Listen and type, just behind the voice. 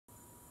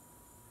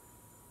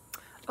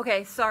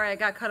Okay, sorry I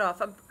got cut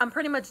off. I'm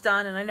pretty much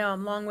done, and I know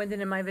I'm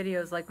long-winded in my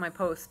videos like my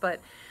posts,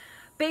 but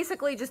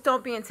basically just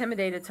don't be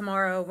intimidated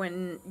tomorrow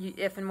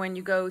if and when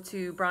you go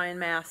to Brian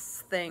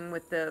Mast's thing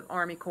with the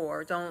Army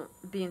Corps. Don't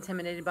be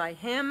intimidated by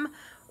him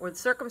or the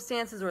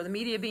circumstances or the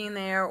media being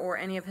there or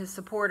any of his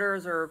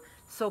supporters or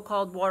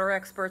so-called water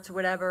experts or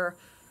whatever.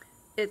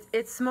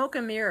 It's smoke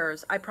and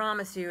mirrors. I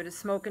promise you it is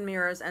smoke and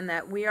mirrors, and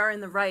that we are in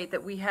the right,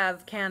 that we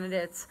have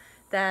candidates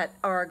that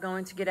are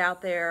going to get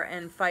out there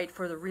and fight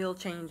for the real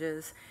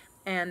changes,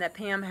 and that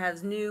Pam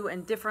has new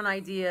and different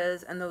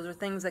ideas, and those are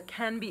things that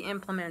can be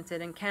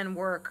implemented and can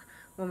work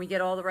when we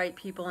get all the right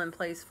people in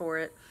place for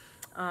it.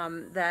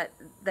 That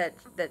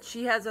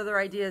she has other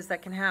ideas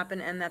that can happen,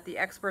 and that the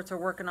experts are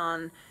working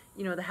on,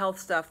 you know, the health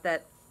stuff.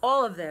 That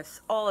all of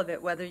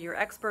it, whether you're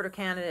expert or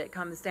candidate,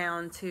 comes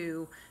down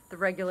to the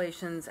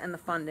regulations and the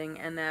funding,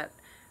 and that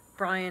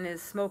Brian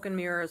is smoke and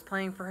mirrors,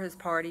 playing for his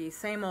party,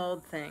 same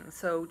old thing.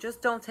 So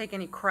just don't take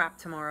any crap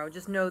tomorrow.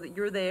 Just know that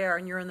you're there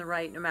and you're in the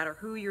right no matter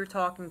who you're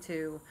talking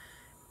to.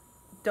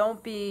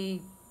 Don't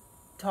be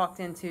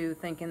talked into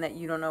thinking that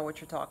you don't know what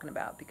you're talking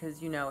about,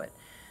 because you know it.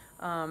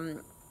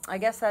 I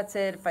guess that's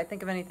it. If I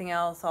think of anything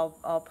else,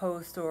 I'll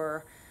post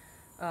or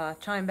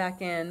chime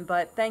back in.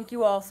 But thank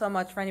you all so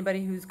much for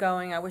anybody who's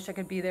going. I wish I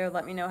could be there.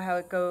 Let me know how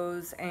it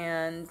goes,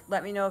 and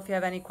let me know if you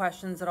have any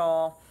questions at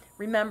all.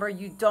 Remember,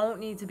 you don't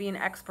need to be an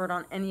expert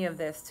on any of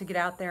this to get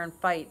out there and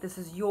fight. This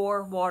is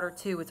your water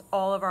too. It's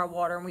all of our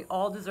water, and we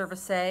all deserve a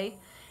say.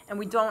 And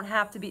we don't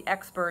have to be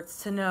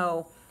experts to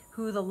know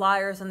who the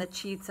liars and the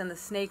cheats and the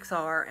snakes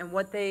are and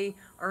what they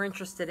are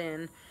interested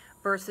in,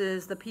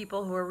 versus the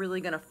people who are really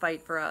going to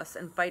fight for us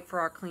and fight for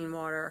our clean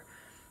water.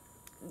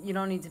 You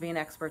don't need to be an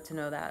expert to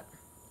know that.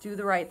 Do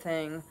the right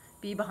thing,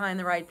 be behind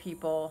the right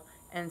people,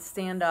 and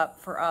stand up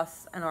for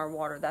us and our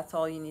water. That's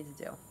all you need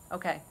to do.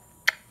 Okay,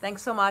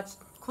 thanks so much.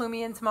 Clue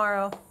me in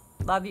tomorrow.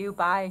 Love you.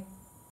 Bye.